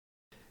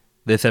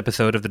This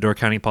episode of the Door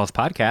County Pulse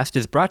podcast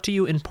is brought to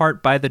you in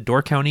part by the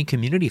Door County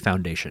Community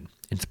Foundation,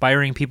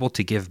 inspiring people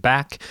to give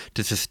back,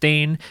 to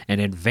sustain,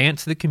 and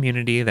advance the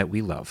community that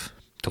we love.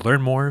 To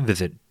learn more,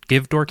 visit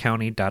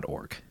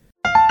givedoorcounty.org.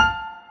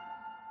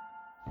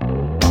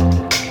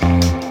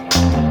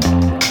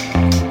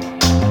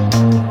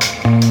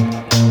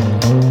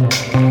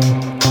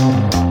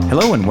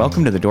 Hello and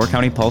welcome to the Door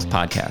County Pulse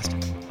podcast.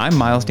 I'm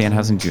Miles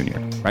Danhausen Jr.,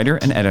 writer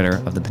and editor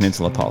of the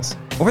Peninsula Pulse.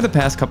 Over the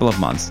past couple of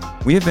months,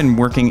 we have been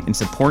working in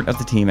support of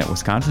the team at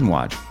Wisconsin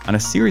Watch on a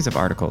series of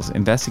articles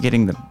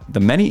investigating the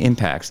many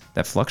impacts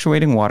that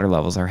fluctuating water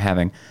levels are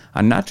having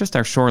on not just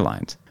our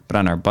shorelines, but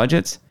on our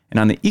budgets and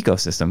on the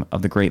ecosystem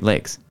of the Great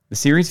Lakes. The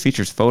series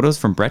features photos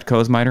from Brett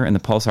Kosmider and the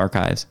Pulse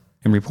Archives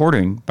and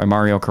reporting by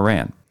Mario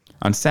Curran.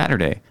 On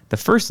Saturday, the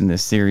first in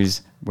this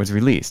series was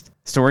released,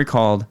 a story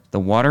called The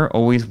Water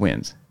Always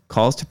Wins,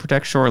 Calls to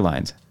Protect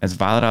Shorelines as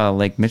Volatile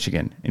Lake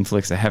Michigan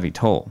Inflicts a Heavy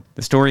Toll.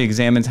 The story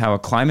examines how a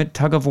climate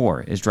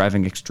tug-of-war is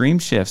driving extreme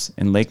shifts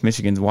in Lake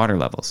Michigan's water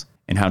levels,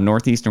 and how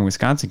northeastern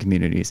Wisconsin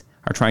communities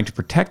are trying to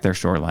protect their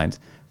shorelines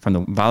from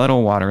the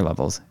volatile water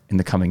levels in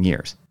the coming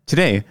years.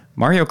 Today,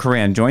 Mario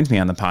Curran joins me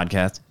on the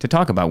podcast to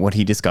talk about what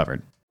he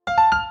discovered.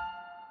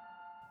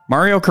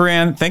 Mario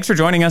Curran, thanks for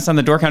joining us on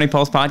the Door County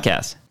Pulse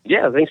podcast.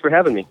 Yeah, thanks for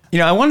having me.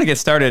 I wanted to get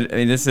started. I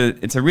mean,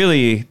 it's a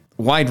really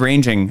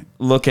wide-ranging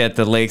look at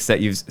the lakes that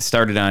you've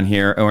started on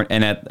here,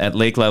 and at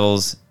lake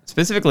levels,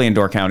 specifically in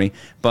Door County,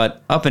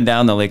 but up and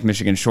down the Lake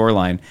Michigan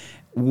shoreline.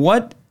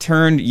 What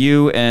turned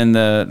you and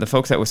the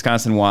folks at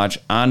Wisconsin Watch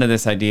onto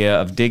this idea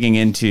of digging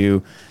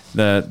into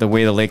the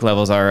way the lake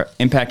levels are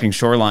impacting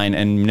shoreline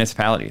and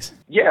municipalities?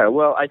 Yeah,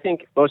 well, I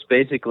think most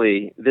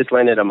basically this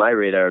landed on my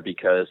radar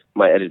because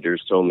my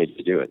editors told me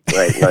to do it,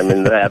 right? I'm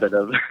in the habit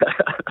of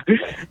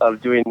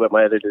of doing what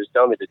my editors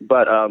tell me to do.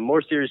 But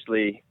more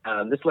seriously,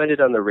 this landed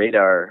on the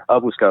radar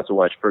of Wisconsin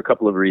Watch for a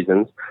couple of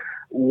reasons.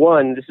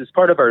 One, this is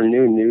part of our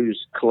new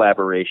news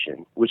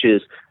collaboration, which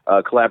is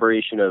a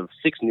collaboration of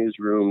 6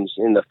 newsrooms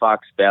in the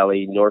Fox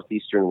Valley,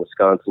 northeastern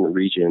Wisconsin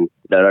region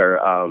that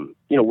are,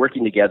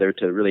 working together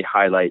to really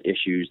highlight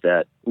issues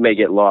that may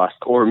get lost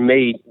or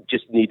may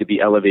just need to be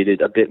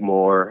elevated a bit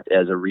more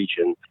as a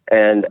region.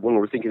 And when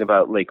we're thinking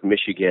about Lake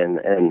Michigan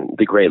and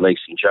the Great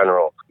Lakes in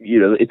general,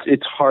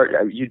 it's hard.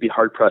 You'd be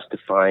hard pressed to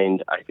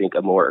find, I think,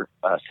 a more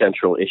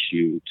central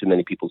issue to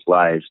many people's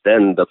lives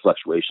than the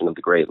fluctuation of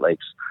the Great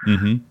Lakes.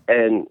 Mm-hmm.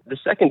 And the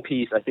second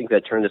piece, I think,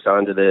 that turned us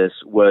onto this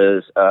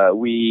was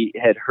we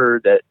had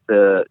heard that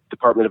the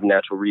Department of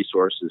Natural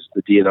Resources,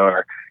 the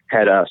DNR,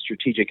 had a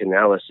strategic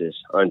analysis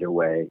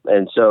underway.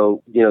 And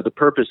so, the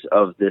purpose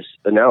of this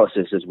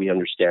analysis, as we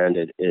understand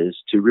it, is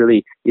to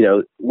really,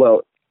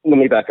 let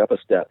me back up a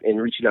step. In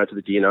reaching out to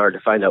the DNR to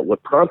find out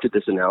what prompted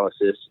this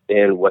analysis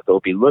and what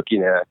they'll be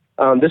looking at,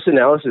 this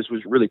analysis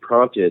was really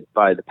prompted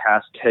by the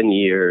past 10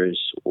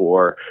 years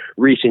or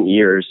recent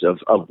years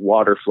of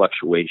water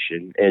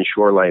fluctuation and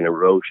shoreline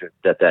erosion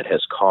that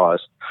has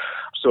caused.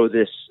 So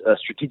this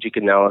strategic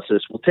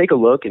analysis will take a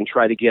look and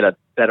try to get a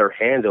better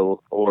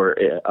handle or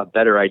a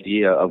better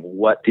idea of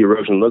what the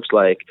erosion looks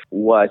like,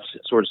 what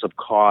sorts of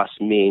cost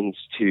means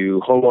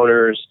to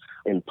homeowners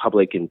and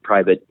public and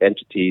private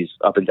entities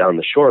up and down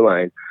the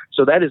shoreline.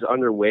 So that is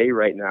underway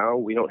right now.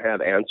 We don't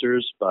have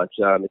answers, but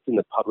it's in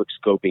the public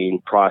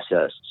scoping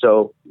process.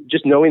 So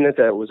just knowing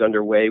that was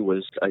underway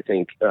was, I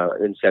think,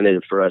 an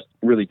incentive for us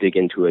to really dig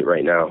into it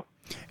right now.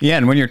 Yeah,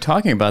 and when you're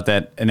talking about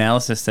that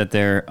analysis that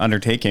they're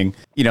undertaking,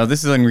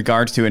 this is in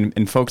regards to,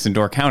 and folks in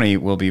Door County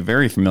will be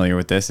very familiar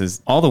with this,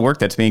 is all the work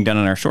that's being done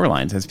on our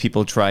shorelines as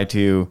people try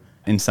to,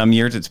 in some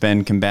years it's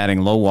been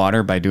combating low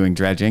water by doing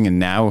dredging, and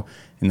now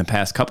in the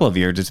past couple of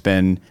years it's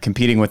been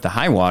competing with the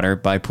high water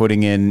by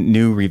putting in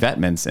new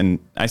revetments. And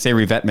I say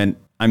revetment,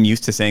 I'm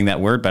used to saying that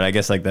word, but I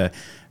guess like the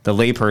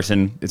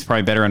layperson, it's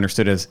probably better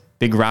understood as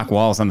big rock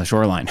walls on the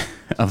shoreline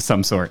of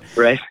some sort.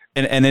 Right.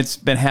 And it's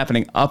been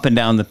happening up and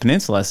down the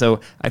peninsula. So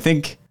I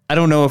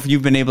don't know if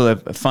you've been able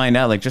to find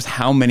out just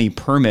how many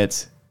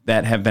permits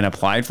that have been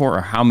applied for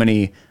or how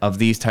many of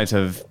these types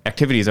of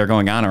activities are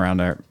going on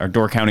around our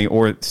Door County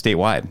or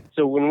statewide.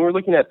 So when we're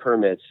looking at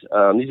permits,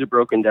 these are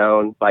broken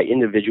down by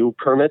individual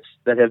permits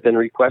that have been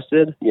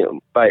requested,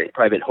 by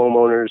private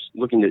homeowners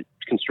looking to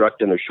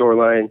construct in their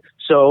shoreline.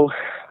 So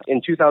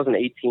in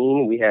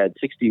 2018, we had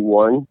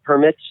 61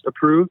 permits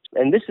approved.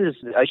 And this is,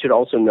 I should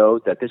also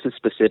note that this is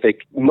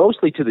specific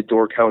mostly to the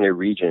Door County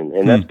region.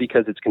 And that's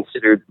because it's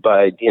considered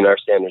by DNR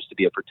standards to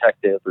be a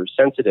protective or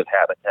sensitive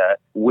habitat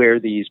where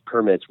these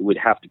permits would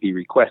have to be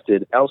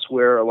requested.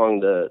 Elsewhere along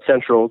the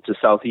central to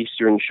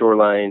southeastern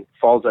shoreline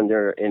falls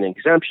under an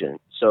exemption.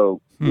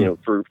 So,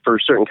 for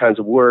certain kinds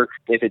of work,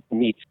 if it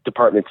meets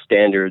department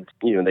standards,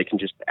 they can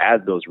just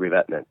add those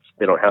revetments.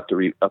 They don't have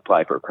to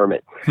apply for a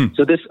permit.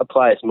 So this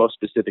applies most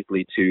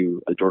specifically to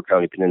the Door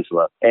County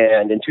Peninsula.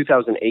 And in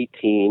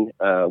 2018,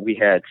 we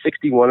had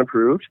 61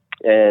 approved.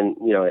 And,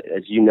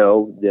 as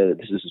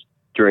this is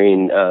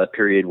during a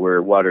period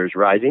where water is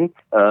rising.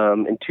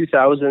 In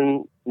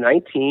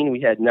 2019,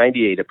 we had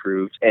 98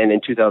 approved, and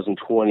in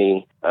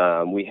 2020,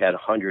 we had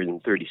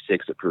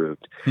 136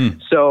 approved.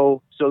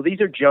 So So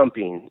these are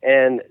jumping,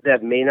 and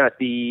that may not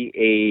be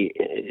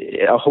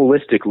a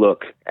holistic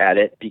look at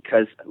it,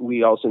 because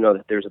we also know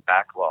that there's a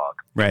backlog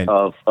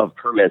of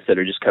permits that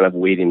are just kind of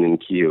waiting in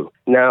queue.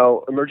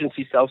 Now,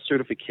 emergency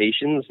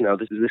self-certifications,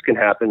 this can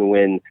happen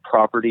when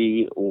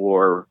property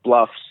or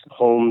bluffs,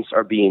 homes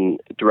are being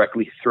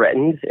directly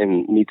threatened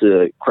and meet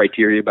the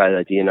criteria by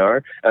the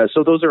DNR.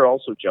 So those are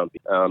also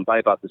jumping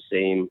by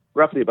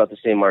roughly about the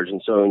same margin.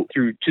 So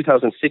through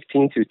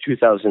 2016 through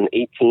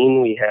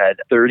 2018, we had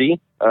 30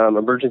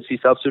 emergency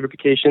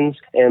self-certifications,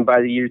 and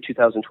by the year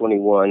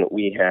 2021,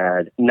 we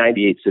had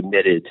 98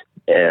 submitted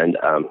and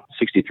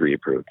 63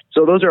 approved.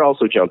 So those are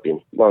also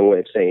jumping, long way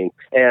of saying.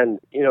 And,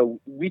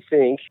 we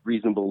think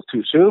reasonable to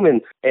assume,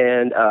 and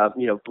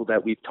people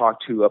that we've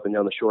talked to up and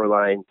down the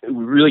shoreline,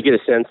 we really get a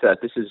sense that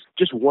this is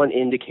just one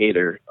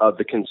indicator of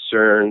the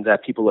concern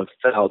that people have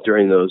felt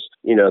during those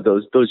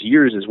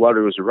years as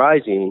water was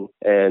rising.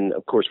 And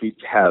of course, we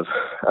have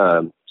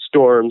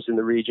storms in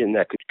the region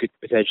that could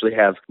potentially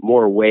have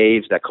more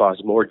waves that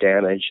cause more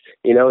damage.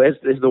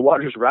 As the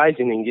water's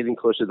rising and getting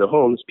closer to the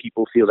homes,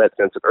 people feel that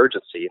sense of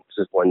urgency. This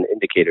is one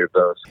indicator of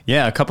those.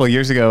 Yeah, a couple of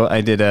years ago,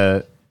 I did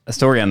a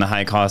story on the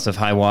high cost of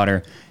high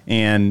water,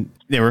 and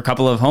there were a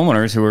couple of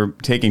homeowners who were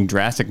taking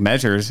drastic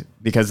measures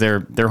because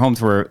their homes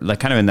were like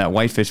kind of in that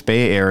Whitefish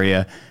Bay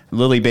area,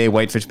 Lily Bay,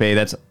 Whitefish Bay.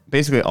 That's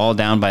basically all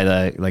down by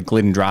the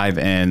Glidden Drive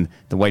and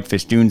the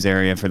Whitefish Dunes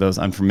area, for those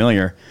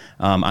unfamiliar,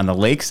 on the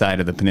lake side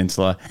of the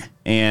peninsula.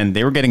 And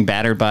they were getting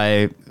battered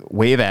by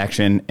wave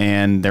action,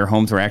 and their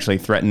homes were actually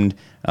threatened,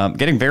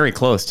 getting very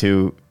close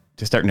to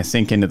starting to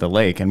sink into the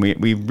lake. And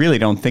we really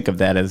don't think of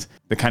that as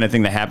the kind of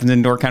thing that happens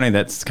in Door County.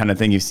 That's the kind of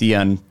thing you see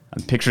on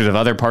pictures of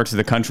other parts of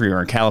the country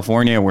or in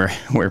California where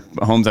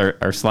homes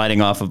are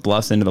sliding off of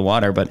bluffs into the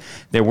water. But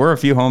there were a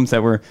few homes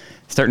that were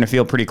starting to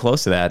feel pretty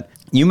close to that.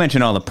 You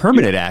mentioned all the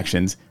permitted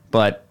actions,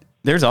 but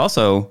there's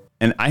also,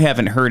 and I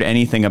haven't heard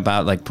anything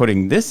about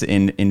putting this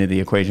into the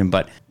equation,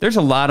 but there's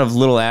a lot of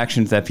little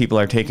actions that people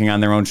are taking on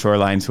their own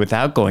shorelines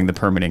without going the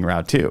permitting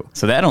route too.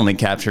 So that only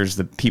captures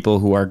the people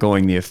who are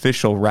going the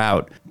official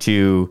route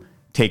to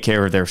take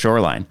care of their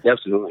shoreline.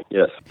 Absolutely.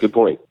 Yes. Good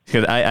point.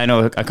 Because I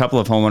know a couple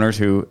of homeowners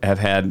who have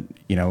had,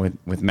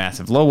 with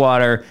massive low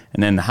water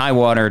and then the high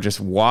water just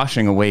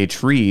washing away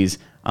trees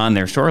on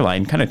their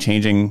shoreline, kind of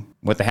changing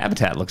what the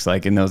habitat looks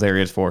like in those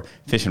areas for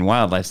fish and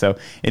wildlife. So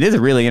it is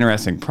a really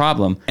interesting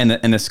problem. And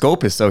the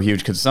scope is so huge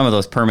because some of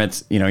those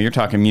permits, you're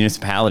talking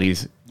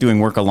municipalities doing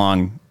work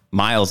along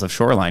miles of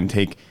shoreline.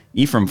 Take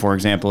Ephraim, for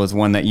example, is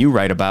one that you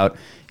write about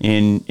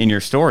in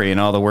your story and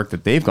all the work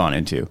that they've gone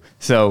into.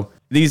 So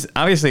these,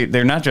 obviously,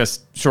 they're not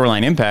just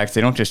shoreline impacts.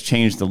 They don't just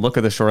change the look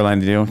of the shoreline.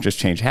 They don't just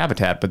change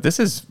habitat, but this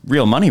is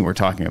real money we're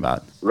talking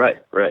about. Right.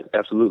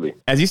 Absolutely.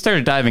 As you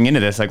started diving into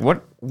this,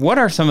 what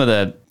are some of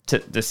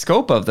the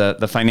scope of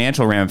the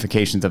financial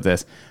ramifications of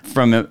this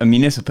from a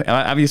municipal?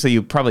 Obviously,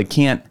 you probably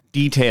can't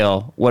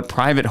detail what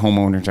private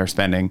homeowners are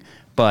spending,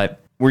 but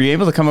were you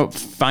able to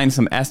find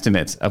some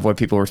estimates of what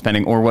people were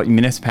spending or what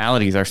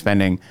municipalities are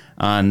spending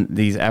on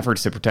these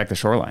efforts to protect the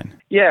shoreline?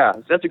 Yeah,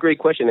 that's a great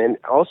question. And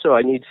also,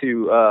 I need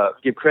to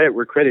give credit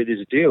where credit is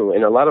due.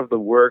 And a lot of the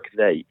work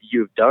that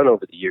you've done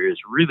over the years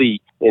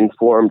really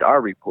informed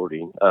our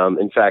reporting.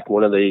 In fact,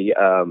 one of the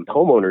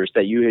homeowners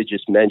that you had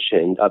just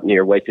mentioned up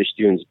near Whitefish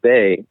Dunes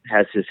Bay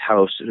has his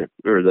house,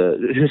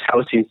 his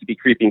house seems to be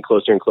creeping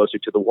closer and closer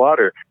to the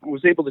water. I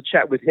was able to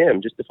chat with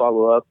him just to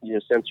follow up,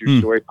 since your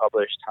story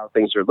published, how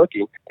things are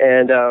looking.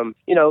 And,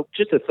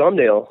 just a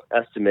thumbnail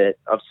estimate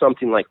of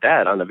something like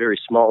that on a very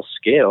small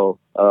scale.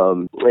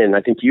 And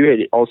I think you had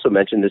also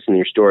mentioned this in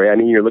your story. I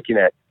mean, you're looking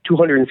at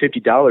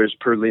 $250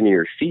 per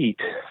linear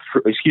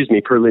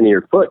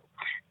foot.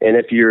 And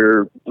if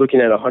you're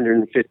looking at a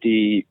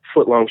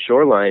 150-foot long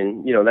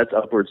shoreline, that's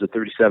upwards of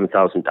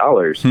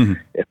 $37,000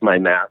 if my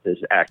math is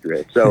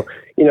accurate. So,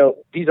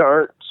 these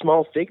aren't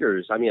small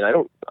figures. I mean, I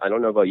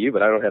don't know about you,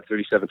 but I don't have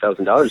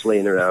 $37,000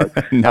 laying around.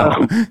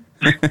 No,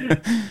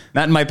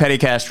 not in my petty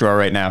cash drawer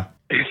right now.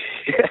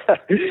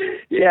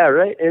 Yeah,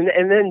 right.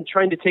 And then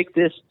trying to take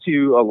this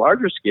to a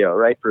larger scale,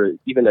 right, for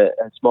even a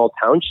small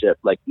township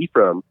like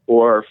Ephraim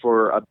or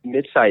for a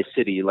mid-sized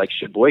city like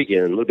Sheboygan,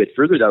 a little bit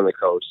further down the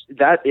coast,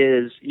 that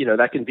is,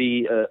 that can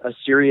be a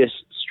serious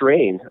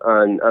strain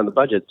on the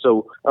budget.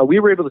 So we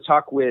were able to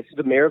talk with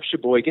the mayor of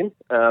Sheboygan,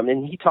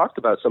 and he talked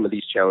about some of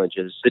these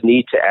challenges, the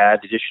need to add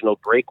additional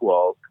break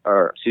walls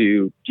or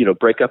to,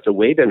 break up the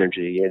wave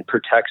energy and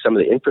protect some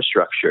of the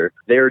infrastructure.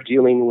 They're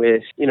dealing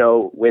with,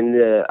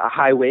 when a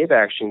high wave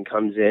action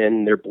comes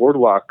in, their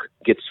boardwalk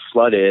gets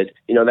flooded,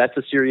 that's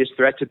a serious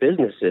threat to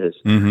businesses.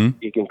 Mm-hmm.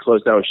 You can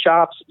close down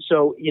shops.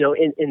 So,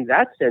 in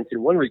that sense,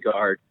 in one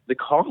regard, the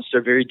costs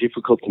are very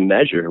difficult to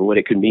measure what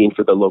it could mean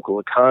for the local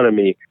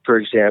economy. For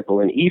example,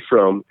 in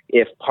Ephraim,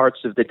 if parts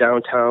of the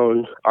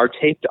downtown are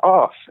taped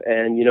off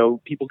and,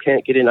 people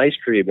can't get an ice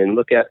cream and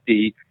look at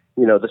the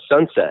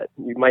sunset,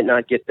 you might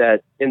not get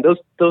that. And those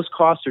those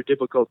costs are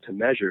difficult to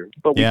measure.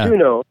 But we do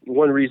know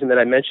one reason that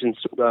I mentioned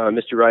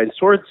Mr. Ryan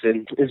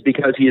Sorensen is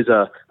because he is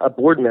a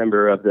board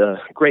member of the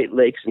Great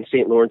Lakes and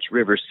St. Lawrence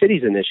River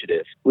Cities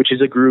Initiative, which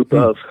is a group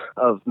of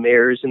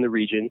mayors in the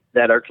region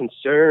that are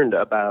concerned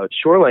about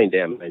shoreline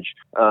damage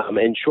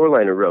and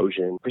shoreline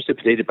erosion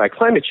precipitated by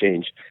climate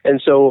change.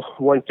 And so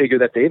one figure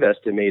that they've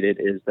estimated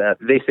is that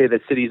they say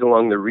that cities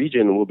along the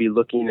region will be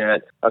looking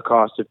at a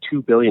cost of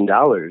 $2 billion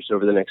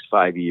over the next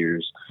 5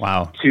 years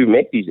to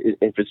make these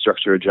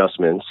infrastructure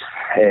adjustments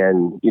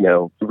and,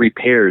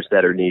 repairs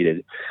that are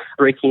needed.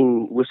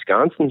 Breaking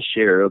Wisconsin's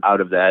share out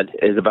of that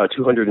is about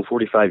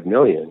 $245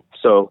 million.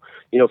 So,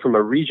 from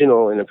a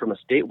regional and from a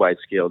statewide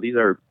scale, these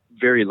are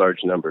very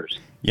large numbers.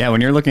 Yeah,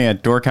 when you're looking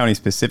at Door County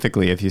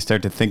specifically, if you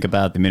start to think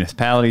about the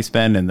municipality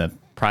spend and the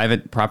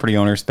private property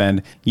owner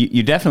spend,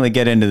 you definitely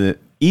get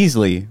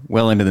easily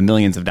well into the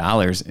millions of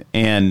dollars.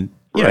 And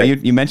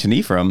you mentioned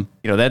Ephraim.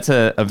 That's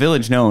a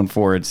village known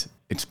for its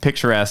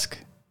picturesque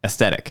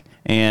aesthetic.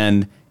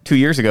 And 2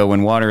 years ago,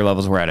 when water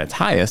levels were at its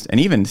highest, and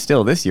even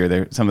still this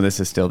year, some of this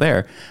is still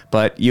there,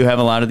 but you have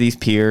a lot of these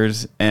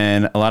piers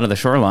and a lot of the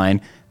shoreline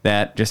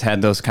that just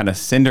had those kind of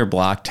cinder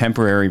block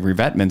temporary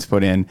revetments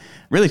put in.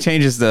 Really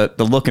changes the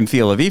look and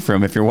feel of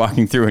Ephraim if you're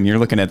walking through and you're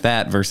looking at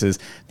that versus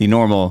the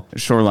normal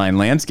shoreline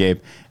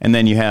landscape. And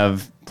then you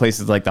have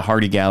places like the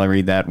Hardy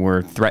Gallery that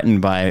were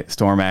threatened by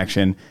storm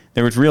action.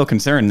 There was real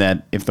concern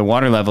that if the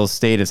water levels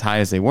stayed as high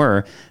as they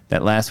were,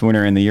 that last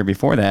winter and the year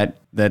before that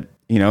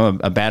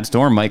a bad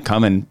storm might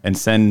come and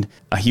send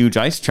a huge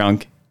ice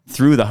chunk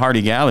through the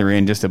Hardy Gallery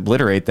and just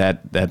obliterate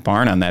that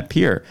barn on that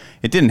pier.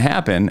 It didn't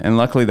happen, and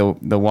luckily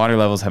the water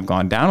levels have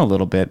gone down a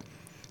little bit.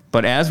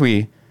 But as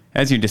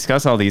you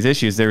discuss all these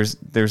issues, there's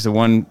the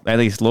one, at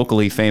least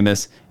locally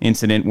famous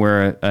incident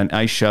where an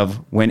ice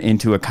shove went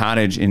into a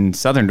cottage in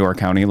southern Door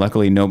County.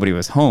 Luckily, nobody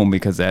was home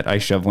because that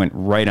ice shove went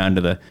right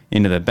into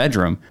the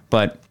bedroom.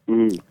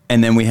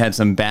 And then we had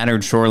some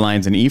battered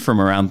shorelines in Ephraim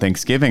around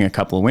Thanksgiving a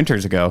couple of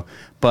winters ago.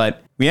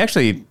 But we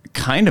actually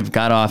kind of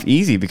got off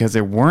easy because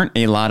there weren't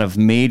a lot of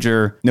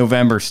major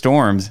November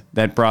storms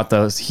that brought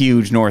those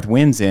huge north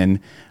winds in.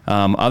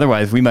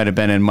 Otherwise, we might have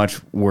been in much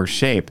worse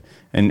shape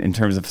in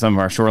terms of some of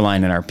our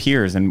shoreline and our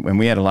piers, and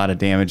we had a lot of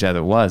damage as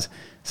it was.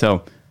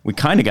 So we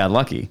kind of got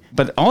lucky.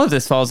 But all of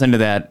this falls into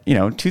that,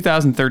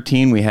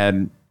 2013, we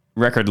had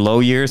record low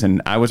years,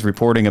 and I was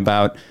reporting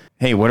about,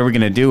 hey, what are we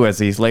going to do as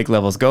these lake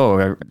levels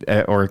go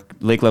or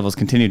lake levels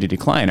continue to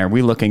decline? Are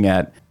we looking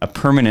at a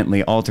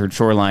permanently altered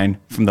shoreline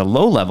from the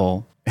low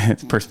level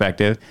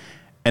perspective?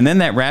 And then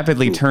that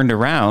rapidly turned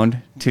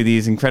around to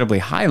these incredibly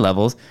high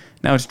levels.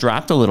 Now it's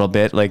dropped a little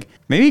bit. Like,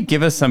 maybe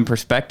give us some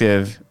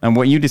perspective on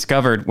what you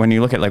discovered when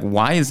you look at,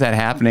 why is that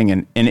happening?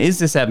 And is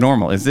this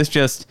abnormal? Is this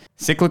just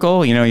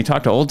cyclical? You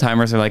talk to old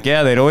timers, they're like,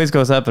 yeah, it always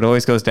goes up, it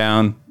always goes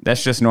down.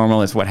 That's just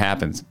normal. It's what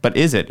happens. But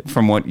is it,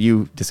 from what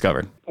you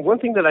discovered? One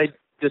thing that I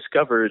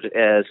discovered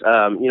as,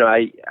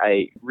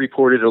 I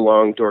reported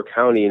along Door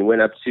County and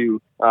went up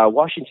to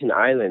Washington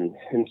Island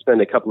and spent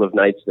a couple of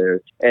nights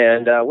there.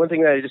 And one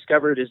thing that I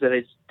discovered is that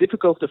it's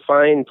difficult to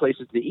find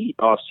places to eat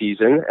off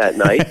season at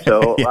night.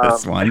 So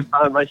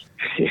I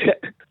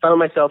found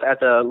myself at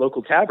the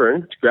local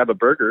tavern to grab a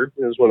burger.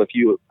 It was one of the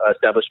few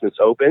establishments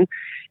open.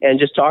 And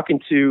just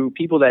talking to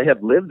people that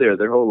have lived there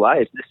their whole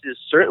lives, this is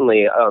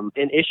certainly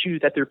an issue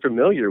that they're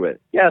familiar with.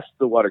 Yes,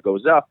 the water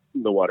goes up,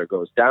 the water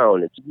goes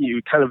down.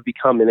 You kind of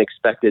become an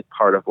expected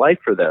part of life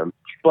for them.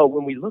 But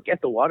when we look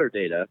at the water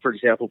data, for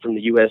example, from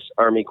the U.S.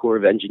 Army Corps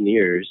of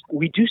Engineers,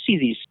 we do see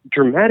these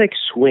dramatic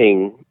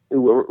swing,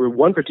 or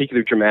one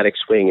particular dramatic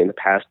swing in the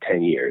past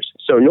 10 years.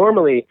 So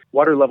normally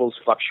water levels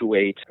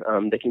fluctuate.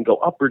 They can go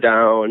up or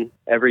down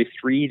every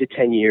 3 to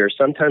 10 years,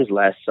 sometimes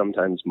less,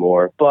 sometimes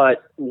more.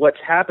 But what's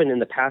happened in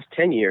the past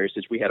 10 years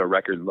is we had a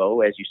record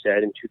low, as you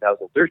said, in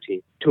 2013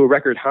 to a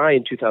record high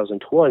in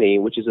 2020,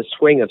 which is a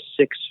swing of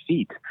 6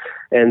 feet.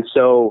 And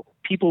so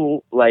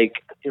people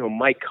like,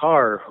 Mike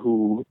Carr,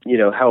 who,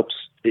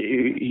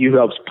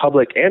 helps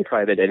public and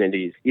private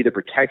entities either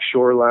protect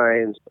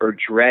shorelines or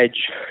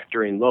dredge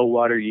during low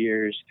water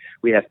years.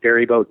 We have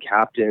ferry boat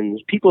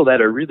captains, people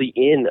that are really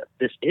in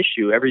this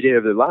issue every day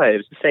of their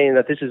lives, saying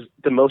that this is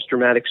the most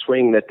dramatic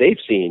swing that they've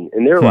seen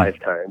in their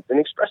lifetimes, and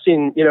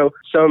expressing,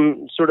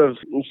 some sort of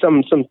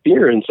some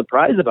fear and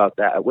surprise about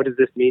that. What does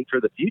this mean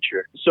for the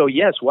future? So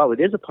yes, while it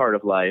is a part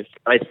of life,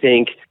 I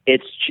think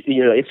its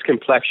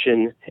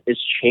complexion is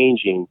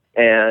changing.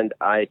 And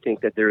I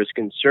think that there is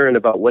concern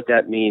about what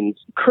that means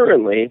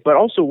currently, but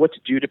also what to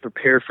do to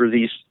prepare for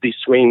these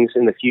swings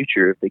in the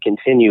future if they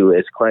continue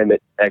as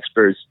climate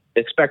experts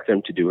expect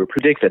them to do or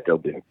predict that they'll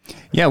do.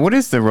 Yeah, what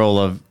is the role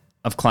of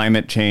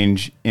climate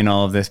change in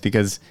all of this?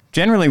 Because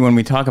generally when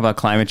we talk about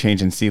climate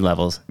change and sea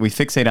levels, we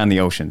fixate on the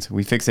oceans.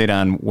 We fixate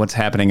on what's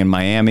happening in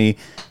Miami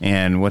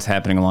and what's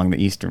happening along the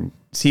eastern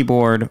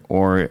seaboard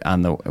or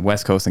on the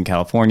west coast in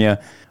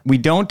California. We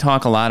don't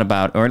talk a lot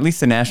about, or at least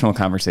the national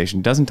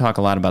conversation doesn't talk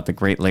a lot about the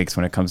Great Lakes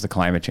when it comes to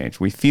climate change.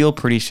 We feel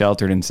pretty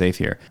sheltered and safe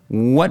here.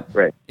 What,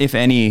 if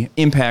any,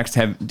 impacts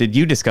did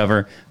you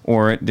discover,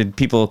 or did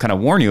people kind of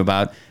warn you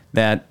about,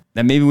 that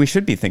that maybe we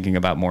should be thinking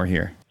about more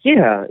here?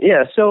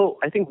 Yeah. So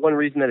I think one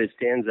reason that it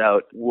stands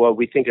out when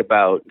we think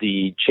about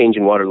the change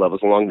in water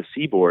levels along the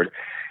seaboard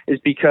is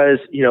because,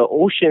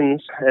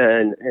 oceans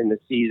and the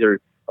seas are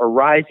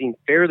rising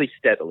fairly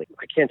steadily.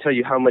 I can't tell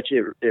you how much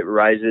it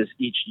rises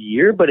each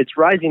year, but it's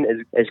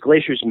rising as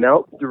glaciers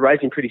melt. They're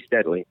rising pretty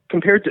steadily.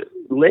 Compared to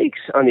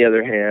lakes, on the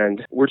other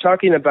hand, we're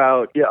talking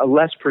about a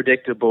less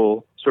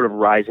predictable sort of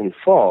rise and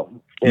fall.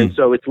 And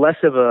so it's less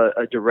of a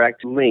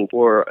direct link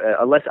or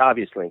a less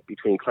obvious link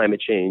between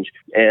climate change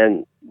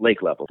and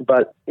lake level.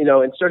 But,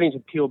 in starting to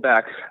peel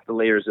back the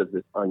layers of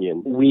the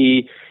onion,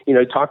 we,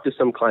 talked to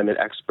some climate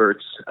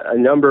experts, a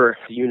number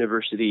at the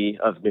University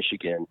of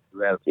Michigan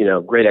who have,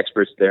 great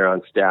experts there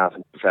on staff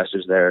and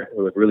professors there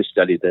who have really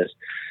studied this.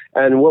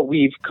 And what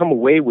we've come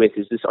away with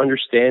is this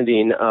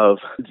understanding of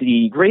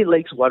the Great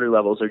Lakes water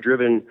levels are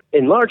driven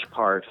in large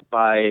part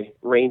by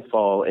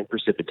rainfall and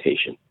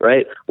precipitation,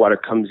 right? Water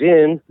comes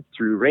in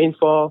through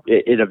rainfall,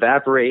 it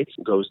evaporates,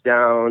 goes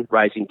down,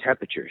 rising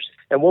temperatures.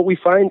 And what we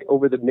find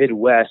over the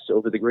Midwest,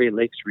 over the Great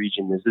Lakes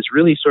region, is this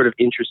really sort of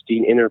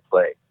interesting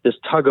interplay, this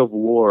tug of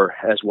war,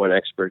 as one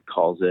expert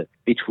calls it,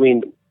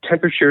 between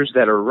temperatures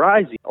that are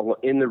rising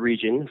in the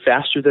region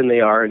faster than they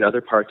are in other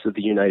parts of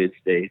the United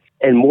States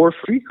and more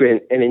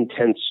frequent and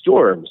intense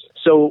storms.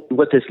 So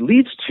what this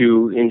leads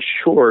to, in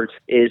short,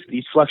 is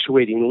these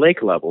fluctuating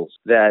lake levels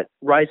that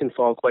rise and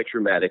fall quite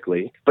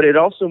dramatically. But it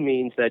also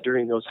means that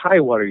during those high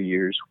water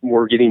years,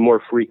 we're getting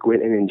more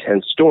frequent and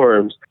intense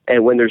storms.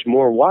 And when there's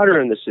more water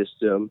in the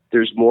system,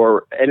 there's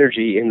more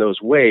energy in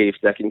those waves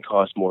that can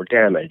cause more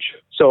damage.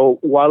 So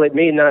while it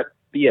may not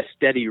be a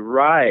steady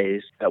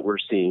rise that we're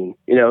seeing,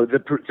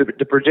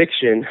 the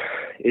prediction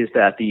is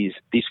that these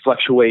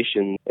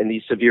fluctuations and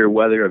these severe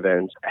weather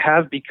events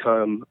have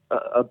become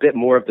a bit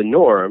more of the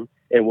norm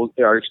and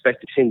are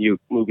expected to continue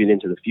moving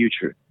into the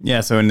future.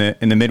 Yeah, so in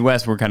the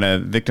Midwest, we're kind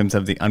of victims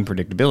of the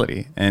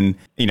unpredictability. And,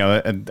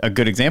 a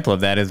good example of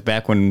that is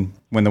back when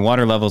the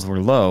water levels were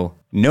low,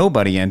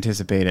 nobody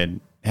anticipated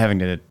having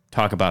to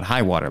talk about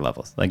high water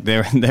levels. Like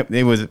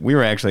we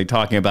were actually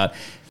talking about,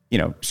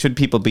 should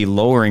people be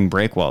lowering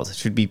break walls?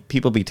 Should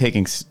people be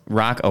taking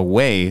rock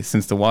away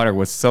since the water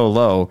was so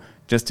low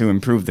just to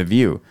improve the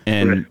view?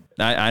 And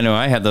I know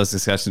I had those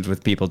discussions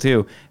with people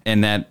too,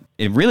 and that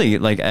it really,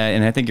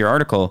 and I think your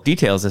article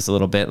details this a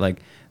little bit,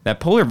 like that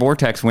polar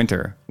vortex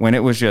winter when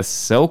it was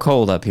just so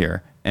cold up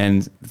here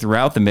and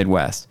throughout the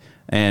Midwest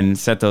and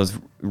set those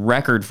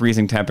record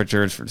freezing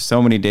temperatures for so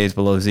many days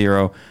below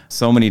zero,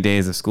 so many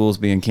days of schools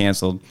being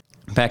canceled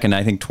back in,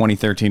 I think,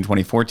 2013,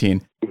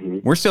 2014.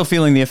 We're still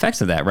feeling the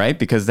effects of that, right?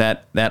 Because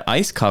that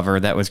ice cover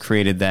that was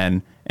created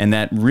then and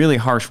that really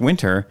harsh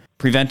winter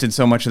prevented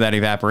so much of that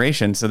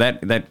evaporation. So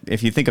that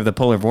if you think of the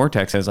polar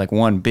vortex as like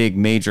one big,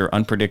 major,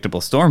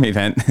 unpredictable storm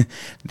event,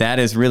 that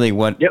is really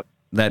what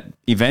that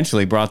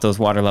eventually brought those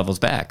water levels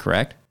back,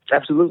 correct?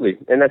 Absolutely.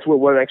 And that's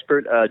what one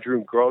expert,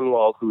 Drew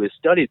Grunwald, who has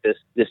studied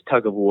this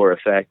tug of war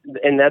effect,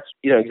 and that's,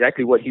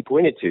 exactly what he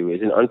pointed to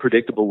is an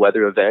unpredictable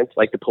weather event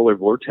like the polar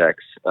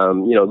vortex.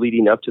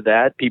 Leading up to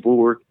that, people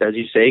were, as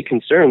you say,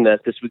 concerned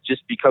that this would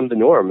just become the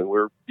norm and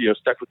we're,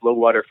 stuck with low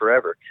water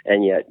forever.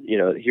 And yet,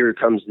 here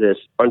comes this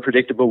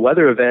unpredictable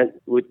weather event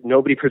which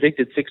nobody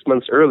predicted 6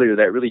 months earlier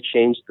that really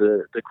changed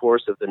the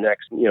course of the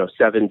next,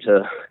 7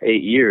 to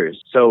 8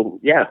 years. So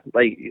yeah,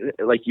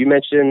 like you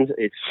mentioned,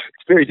 it's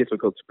very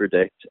difficult to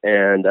predict.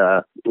 And,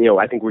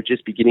 I think we're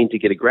just beginning to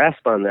get a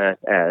grasp on that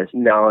as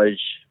knowledge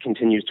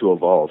continues to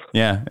evolve.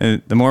 Yeah.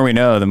 The more we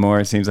know, the more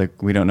it seems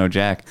like we don't know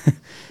jack.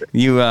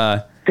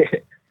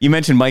 You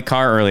mentioned Mike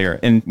Carr earlier.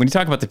 And when you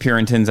talk about the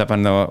Puritans up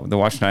on the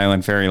Washington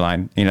Island ferry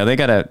line, they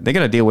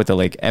gotta deal with the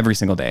lake every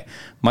single day.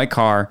 Mike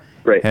Carr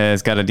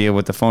has got to deal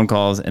with the phone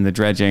calls and the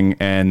dredging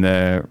and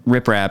the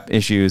riprap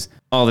issues.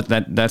 All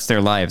that's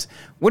their lives.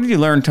 What did you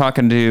learn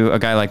talking to a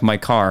guy like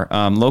Mike Carr?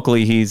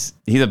 Locally, he's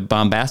a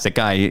bombastic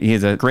guy.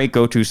 He's a great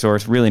go-to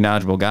source, really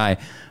knowledgeable guy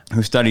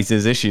who studies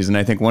his issues. And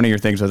I think one of your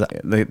things was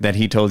that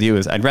he told you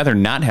is, I'd rather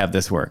not have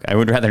this work. I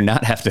would rather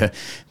not have to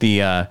be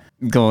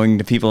going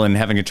to people and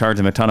having to charge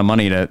them a ton of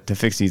money to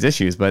fix these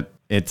issues. But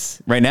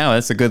right now,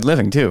 it's a good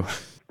living too.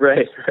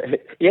 Right.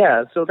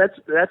 Yeah, so that's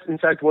in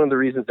fact one of the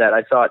reasons that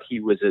I thought he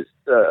was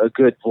a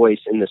good voice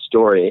in the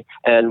story.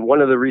 And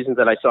one of the reasons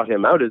that I sought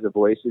him out as a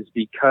voice is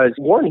because,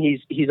 one,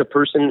 he's a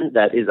person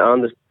that is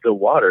on the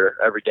water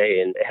every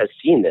day and has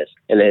seen this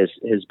and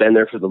has been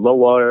there for the low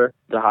water,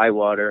 the high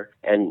water,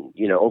 and,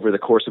 over the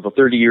course of a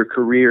 30-year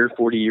career,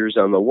 40 years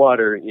on the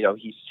water,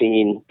 he's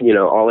seen,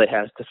 all it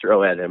has to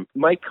throw at him.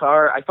 Mike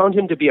Carr, I found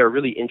him to be a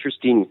really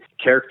interesting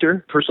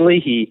character. Personally,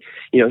 he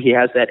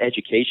has that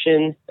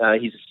education.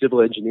 He's a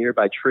civil engineer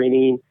by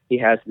training. He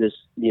has this,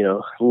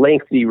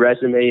 lengthy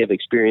resume of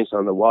experience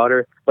on the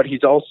water, but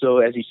he's also,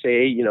 as you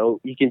say,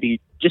 he can be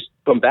just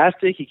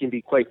bombastic. He can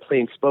be quite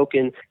plain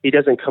spoken. He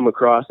doesn't come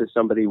across as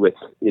somebody with,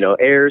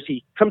 airs.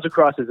 He comes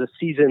across as a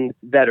seasoned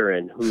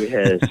veteran who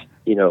has,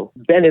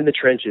 been in the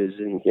trenches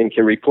and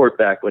can report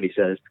back what he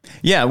says.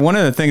 Yeah. One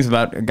of the things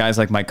about guys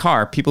like Mike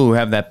Carr, people who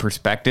have that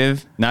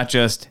perspective, not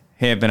just,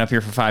 hey, I've been up here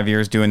for 5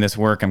 years doing this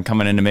work. I'm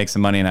coming in to make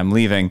some money and I'm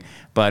leaving.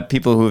 But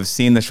people who have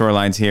seen the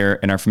shorelines here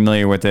and are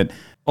familiar with it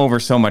over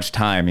so much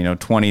time,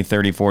 20,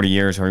 30, 40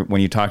 years, or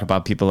when you talk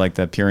about people like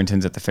the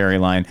Puritans at the ferry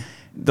line,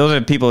 those are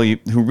people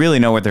who really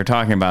know what they're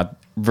talking about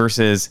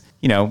versus,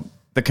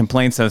 the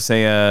complaints of,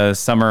 say, a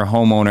summer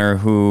homeowner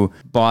who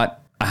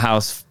bought a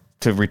house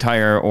to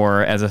retire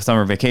or as a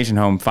summer vacation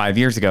home 5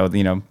 years ago.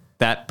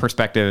 That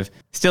perspective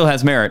still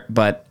has merit,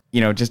 but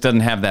just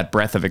doesn't have that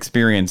breadth of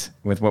experience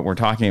with what we're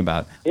talking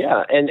about.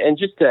 Yeah, and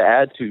just to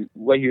add to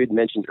what you had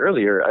mentioned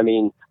earlier, I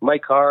mean,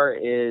 Mike Carr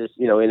is,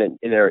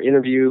 in our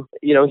interview,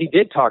 he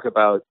did talk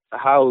about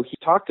how he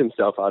talked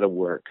himself out of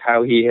work,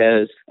 how he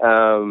has,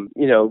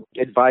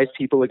 advised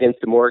people against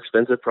a more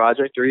expensive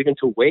project or even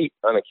to wait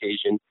on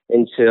occasion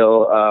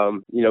until,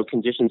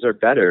 conditions are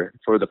better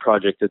for the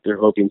project that they're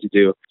hoping to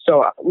do.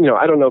 So,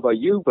 I don't know about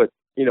you, but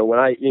when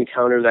I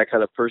encounter that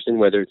kind of person,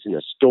 whether it's in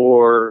a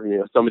store,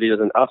 somebody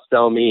doesn't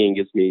upsell me and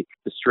gives me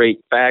the straight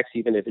facts,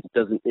 even if it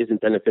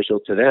isn't beneficial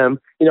to them,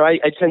 I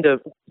tend to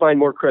find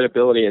more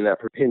credibility in that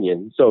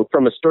opinion. So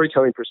from a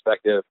storytelling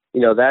perspective,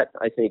 that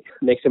I think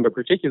makes him a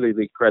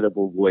particularly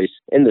credible voice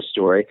in the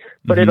story.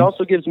 But it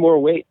also gives more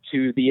weight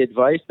to the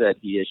advice that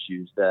he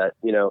issues that,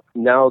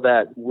 now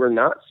that we're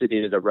not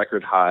sitting at a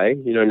record high,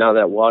 now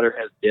that water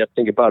has dipped,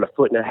 think about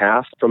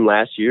 1.5 feet from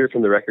last year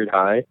from the record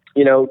high,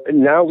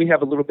 now we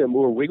have a little bit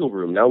more wiggle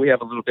room. Now we have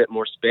a little bit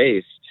more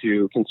space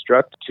to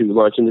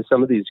launch into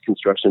some of these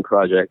construction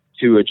projects,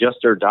 to adjust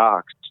our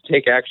docks, to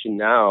take action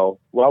now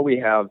while we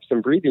have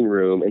some breathing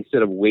room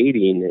instead of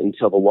waiting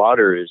until the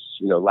water is,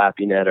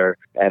 lapping at our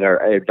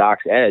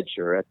dock's edge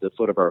or at the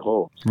foot of our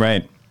home.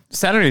 Right.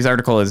 Saturday's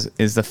article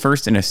is the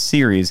first in a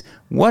series.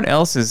 What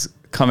else is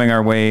coming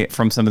our way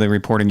from some of the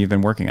reporting you've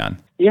been working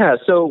on? Yeah,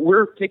 so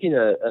we're taking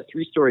a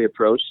 3-story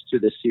approach to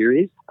this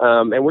series,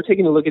 and we're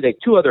taking a look at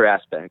 2 other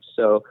aspects.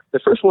 So the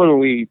first one,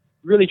 we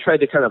really tried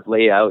to kind of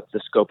lay out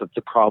the scope of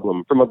the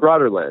problem from a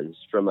broader lens,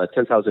 from a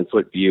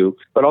 10,000-foot view,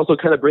 but also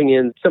kind of bring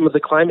in some of the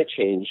climate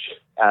change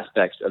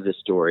aspects of this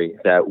story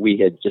that we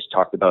had just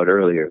talked about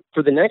earlier.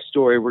 For the next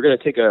story, we're going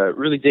to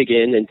really dig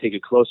in and take a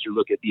closer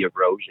look at the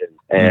erosion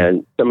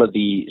and some of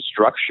the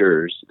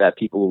structures that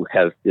people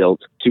have built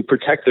to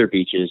protect their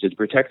beaches and to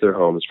protect their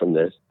homes from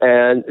this,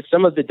 and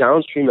some of the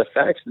downstream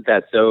effects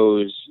that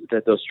those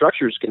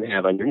structures can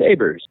have on your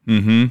neighbors.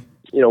 Mm-hmm.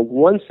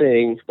 One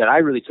thing that I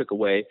really took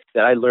away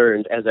that I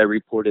learned as I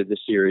reported the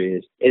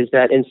series is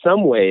that in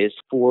some ways,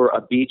 for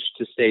a beach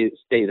to stay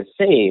the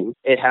same,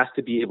 it has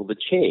to be able to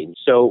change.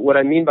 So what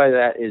I mean by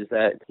that is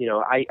that,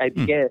 I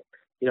began,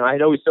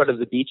 I'd always thought of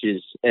the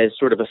beaches as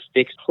sort of a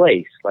fixed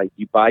place. Like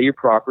you buy your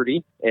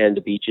property and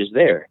the beach is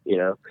there,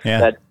 Yeah.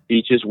 That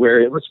beach is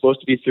where it was supposed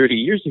to be 30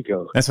 years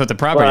ago. That's what the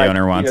property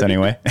owner wants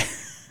anyway.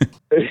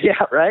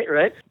 Yeah,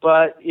 right.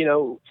 But,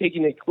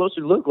 taking a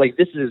closer look, like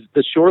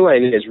the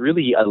shoreline is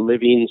really a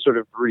living, sort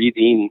of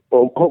breathing,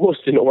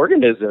 almost an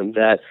organism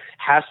that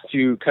has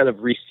to kind of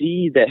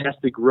recede, that has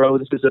to grow.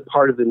 This is a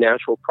part of the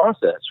natural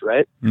process,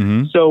 right?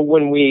 Mm-hmm. So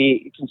when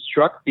we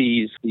construct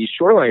these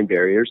shoreline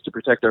barriers to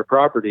protect our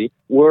property,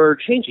 we're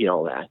changing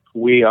all that.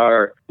 We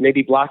are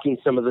maybe blocking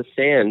some of the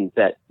sand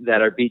that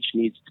our beach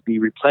needs to be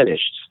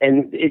replenished.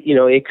 And,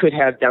 it could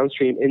have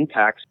downstream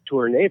impacts to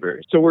our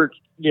neighbors. So we're,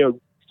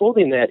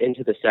 folding that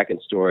into the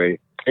second story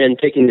and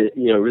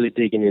really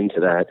digging into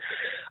that.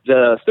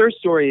 The third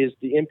story is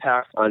the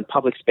impact on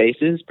public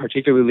spaces,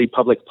 particularly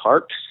public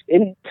parks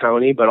in the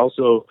county, but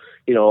also,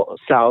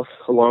 south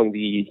along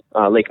the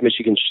Lake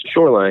Michigan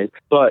shoreline.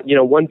 But,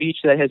 one beach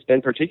that has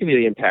been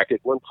particularly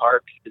impacted, one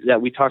park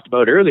that we talked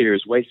about earlier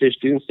is Whitefish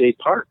Dune State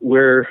Park,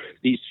 where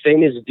these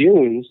famous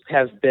dunes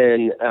have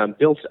been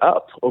built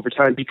up over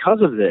time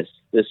because of this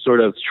sort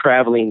of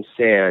traveling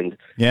sand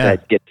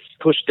that gets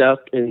pushed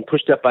up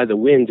by the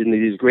wind into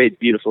these great,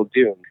 beautiful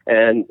dunes.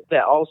 And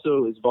that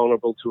also is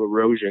vulnerable to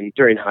erosion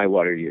during high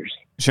water years.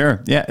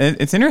 Sure. Yeah.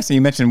 It's interesting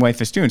you mentioned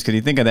Whitefish Dunes, because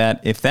you think of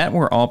that, if that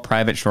were all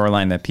private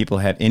shoreline that people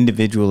had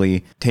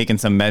individually taken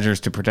some measures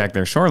to protect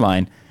their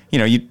shoreline,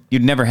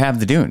 you'd never have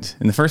the dunes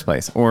in the first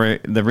place, or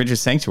the Ridges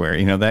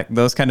Sanctuary,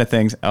 those kind of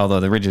things, although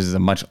the Ridges is a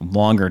much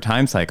longer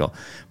time cycle.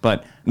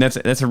 But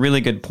that's a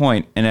really good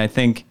point. And I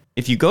think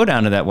if you go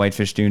down to that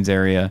Whitefish Dunes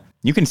area,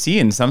 you can see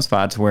in some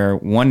spots where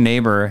one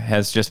neighbor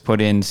has just put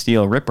in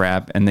steel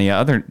riprap and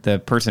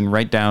the person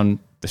right down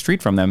the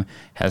street from them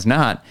has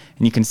not.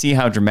 And you can see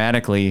how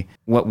dramatically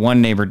what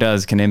one neighbor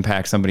does can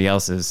impact somebody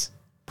else's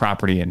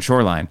property and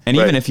shoreline. And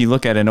even if you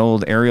look at an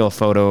old aerial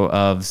photo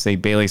of, say,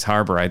 Bailey's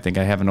Harbor, I think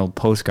I have an old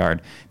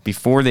postcard,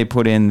 before they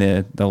put in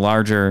the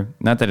larger,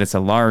 not that it's a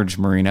large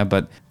marina,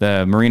 but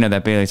the marina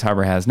that Bailey's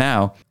Harbor has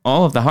now,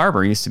 all of the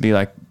harbor used to be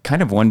like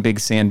kind of one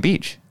big sand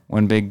beach,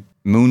 one big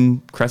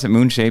crescent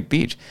moon shaped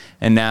beach.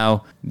 And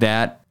now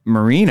that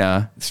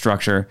marina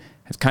structure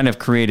has kind of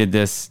created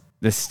this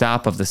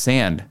stop of the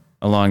sand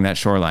along that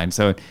shoreline.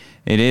 So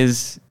it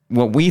is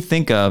what we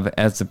think of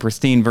as the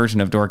pristine version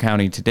of Door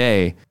County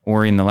today,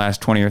 or in the last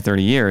 20 or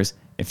 30 years.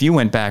 If you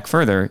went back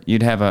further,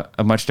 you'd have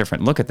a much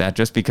different look at that,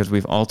 just because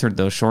we've altered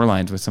those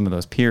shorelines with some of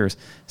those piers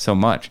so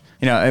much.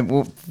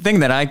 The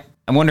thing that I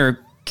I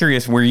wonder,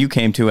 curious where you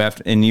came to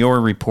after in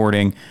your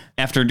reporting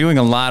after doing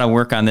a lot of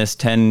work on this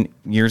 10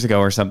 years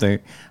ago or something.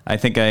 I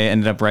think I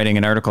ended up writing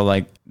an article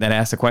like that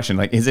asked the question,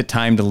 like, is it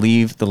time to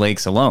leave the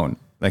lakes alone?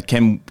 Like,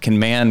 can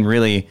man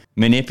really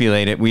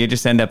manipulate it? We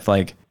just end up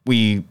like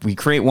we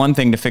create one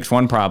thing to fix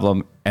one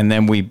problem, and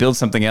then we build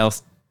something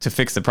else to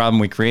fix the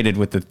problem we created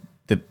with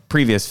the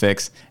previous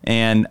fix.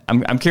 And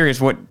I'm curious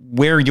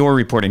where your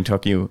reporting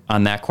took you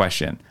on that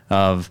question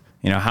of,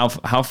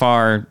 how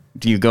far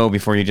do you go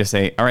before you just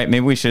say, all right,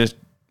 maybe we should just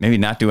maybe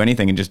not do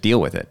anything and just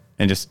deal with it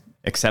and just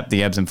accept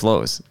the ebbs and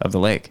flows of the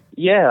lake.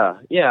 Yeah.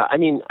 I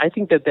mean, I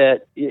think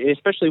that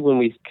especially when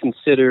we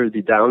consider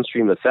the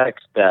downstream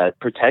effects that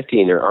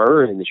protecting or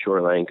armoring the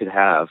shoreline could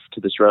have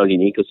to the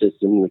surrounding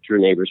ecosystem, with your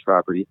neighbor's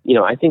property,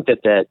 I think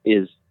that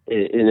is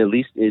at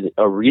least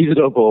a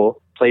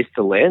reasonable place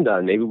to land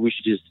on. Maybe we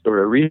should just,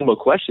 or a reasonable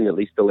question at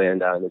least to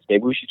land on is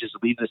maybe we should just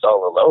leave this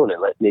all alone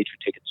and let nature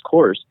take its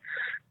course.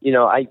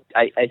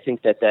 I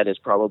think that is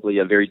probably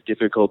a very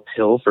difficult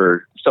pill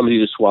for somebody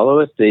to swallow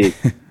if they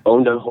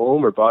owned a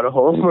home or bought a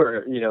home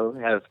or,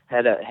 have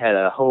had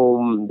a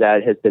home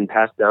that has been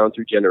passed down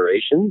through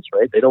generations,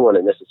 right? They don't want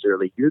to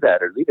necessarily hear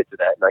that or leave it to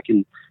that.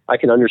 And I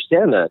can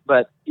understand that.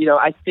 But,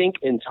 I think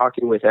in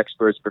talking with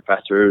experts,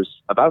 professors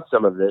about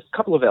some of this, a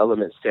couple of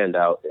elements stand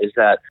out is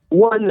that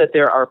one, that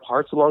there are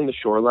parts along the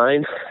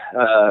shoreline,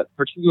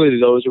 particularly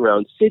those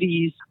around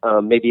cities,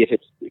 maybe if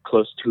it's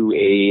close to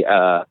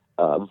a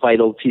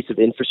vital piece of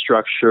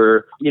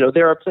infrastructure.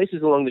 There are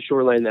places along the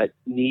shoreline that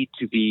need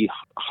to be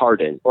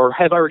hardened or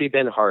have already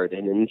been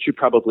hardened and should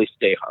probably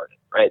stay hardened,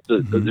 right? So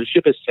the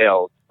ship has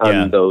sailed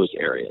on those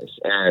areas.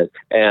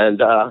 And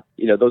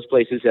those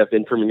places have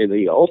been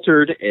permanently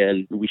altered,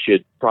 and we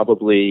should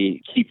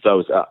probably keep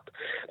those up.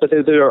 But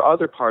there are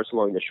other parts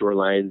along the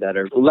shoreline that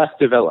are less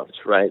developed,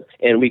 right?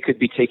 And we could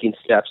be taking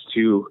steps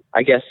to,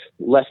 I guess,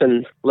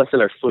 lessen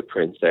our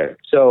footprints there.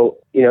 So,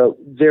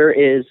 there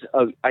is,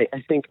 I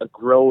think, a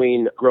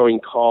growing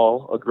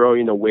call, a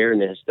growing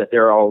awareness that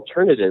there are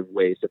alternative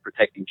ways of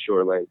protecting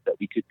shorelines that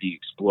we could be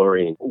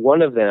exploring.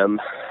 One of them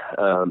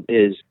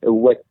is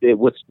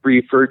what's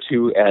referred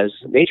to as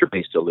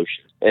nature-based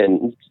solutions.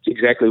 And it's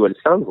exactly what it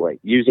sounds like,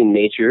 using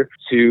nature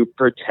to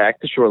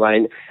protect the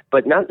shoreline,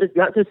 but not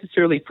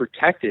necessarily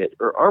protect it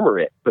or armor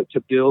it, but to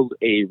build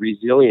a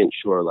resilient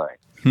shoreline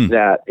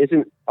that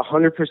isn't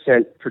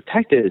 100%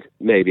 protected,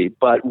 maybe,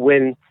 but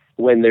when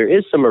there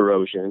is some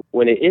erosion,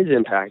 when it is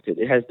impacted,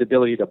 it has the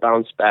ability to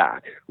bounce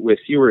back with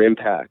fewer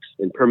impacts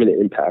and permanent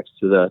impacts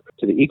to the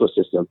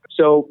ecosystem.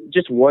 So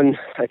just one,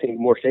 I think,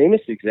 more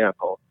famous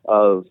example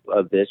of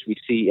this we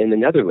see in the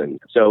Netherlands.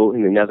 So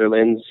in the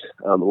Netherlands,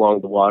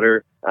 along the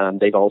water,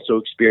 they've also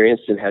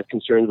experienced and had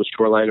concerns with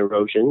shoreline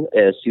erosion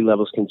as sea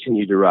levels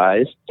continue to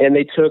rise. And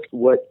they took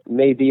what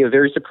may be a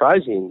very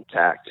surprising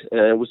tact.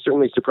 It was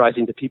certainly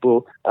surprising to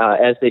people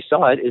as they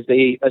saw it, is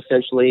they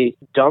essentially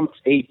dumped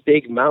a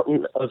big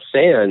mountain of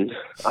sand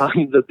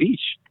on the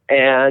beach.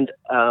 And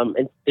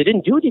they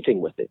didn't do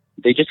anything with it.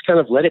 They just kind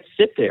of let it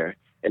sit there.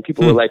 And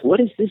people were like, what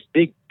is this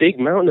big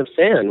mountain of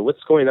sand?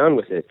 What's going on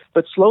with it?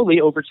 But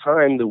slowly over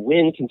time, the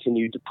wind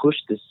continued to push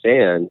the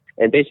sand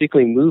and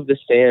basically move the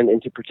sand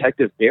into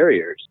protective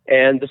barriers.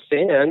 And the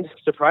sand,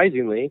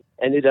 surprisingly,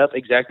 ended up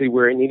exactly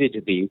where it needed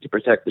to be to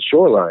protect the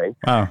shoreline.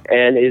 Wow.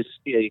 And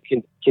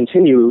can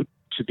continue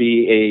to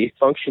be a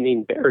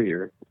functioning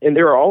barrier. And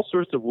there are all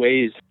sorts of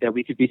ways that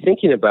we could be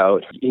thinking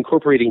about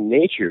incorporating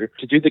nature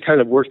to do the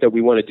kind of work that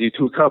we want to do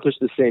to accomplish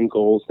the same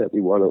goals that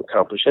we want to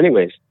accomplish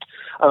anyways.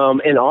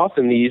 And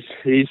often these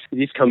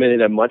come in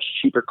at a much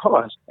cheaper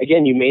cost.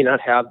 Again, you may not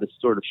have the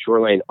sort of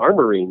shoreline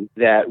armoring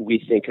that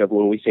we think of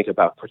when we think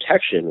about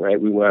protection, right?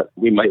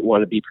 We might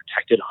want to be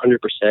protected 100%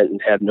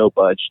 and have no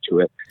budge to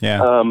it.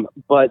 Yeah.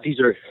 But these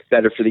are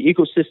better for the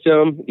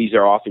ecosystem. These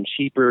are often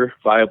cheaper,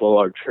 viable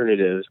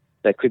alternatives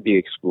that could be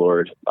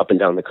explored up and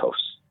down the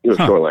coast.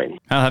 Shoreline.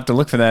 I'll have to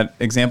look for that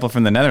example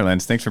from the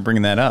Netherlands. Thanks for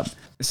bringing that up.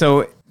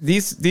 So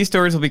these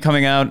stories will be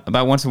coming out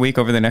about once a week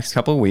over the next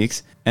couple of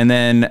weeks. And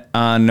then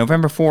on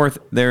November 4th,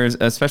 there's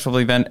a special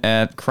event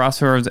at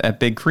Crossroads at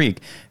Big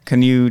Creek.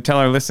 Can you tell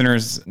our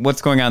listeners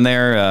what's going on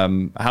there,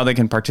 how they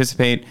can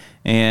participate,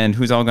 and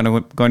who's all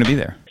going to be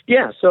there?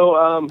 Yeah,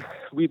 so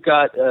we've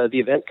got the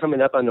event coming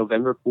up on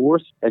November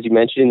 4th, as you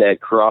mentioned, at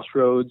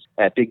Crossroads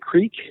at Big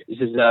Creek. This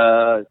is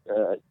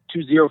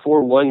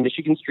 2041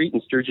 Michigan Street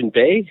in Sturgeon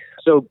Bay.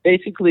 So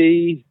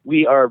basically,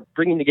 we are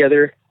bringing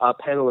together a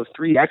panel of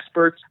 3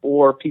 experts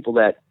or people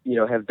that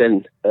have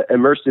been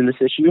immersed in this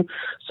issue.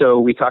 So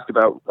we talked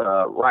about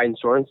Ryan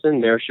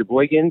Sorensen, Mayor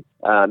Sheboygan.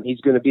 He's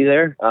going to be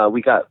there.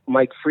 We got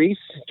Mike Freese,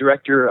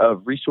 Director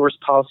of Resource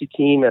Policy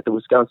Team at the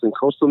Wisconsin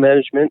Coastal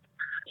Management.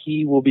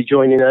 He will be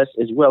joining us,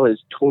 as well as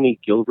Tony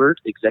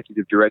Gilbert,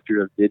 Executive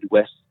Director of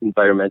Midwest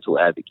Environmental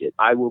Advocate.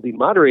 I will be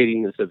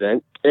moderating this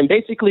event, and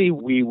basically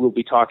we'll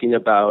be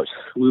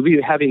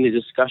having a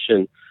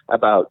discussion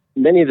about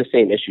many of the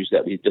same issues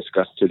that we've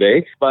discussed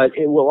today, but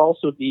it will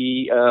also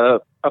be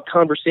a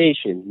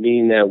conversation,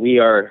 meaning that we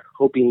are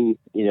hoping,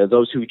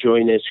 those who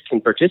join us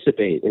can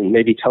participate and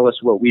maybe tell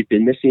us what we've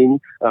been missing,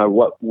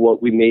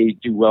 what we may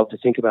do well to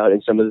think about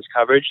in some of this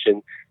coverage,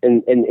 and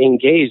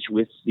engage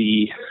with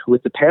the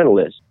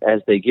panelists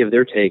as they give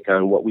their take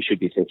on what we should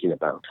be thinking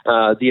about.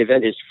 The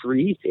event is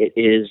free. It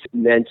is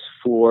meant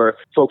for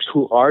folks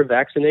who are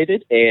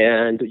vaccinated,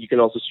 and you can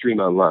also stream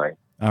online.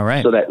 All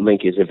right. So that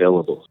link is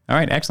available. All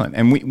right, excellent.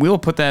 And we will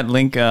put that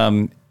link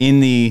in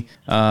the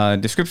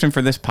description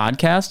for this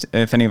podcast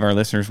if any of our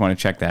listeners want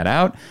to check that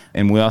out.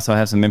 And we also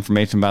have some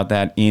information about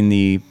that in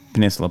the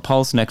Peninsula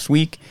Pulse next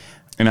week.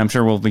 And I'm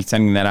sure we'll be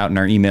sending that out in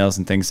our emails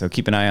and things. So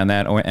keep an eye on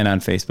that and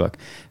on Facebook.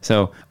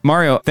 So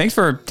Mario, thanks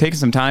for taking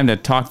some time to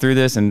talk through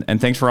this. And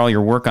thanks for all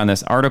your work on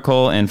this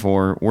article and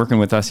for working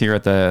with us here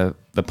at the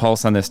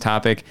Pulse on this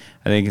topic.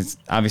 I think it's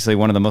obviously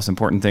one of the most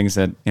important things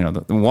that,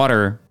 the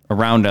water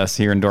around us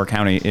here in Door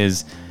County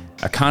is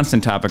a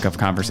constant topic of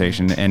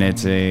conversation, and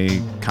it's a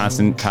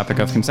constant topic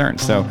of concern.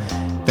 So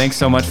thanks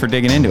so much for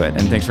digging into it,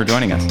 and thanks for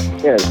joining us.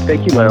 Yeah,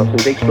 thank you, Miles, and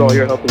thanks for all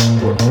your help and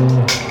support.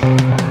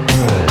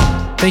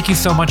 Thank you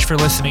so much for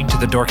listening to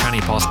the Door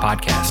County Pulse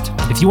podcast.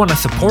 If you want to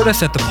support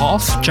us at the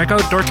Pulse, check out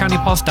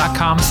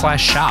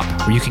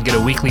doorcountypulse.com/shop, where you can get a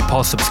weekly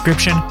Pulse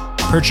subscription,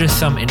 purchase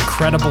some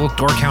incredible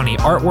Door County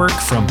artwork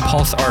from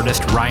Pulse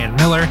artist Ryan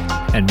Miller,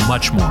 and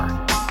much more.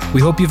 We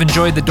hope you've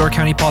enjoyed the Door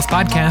County Pulse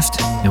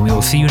podcast, and we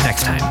will see you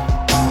next time.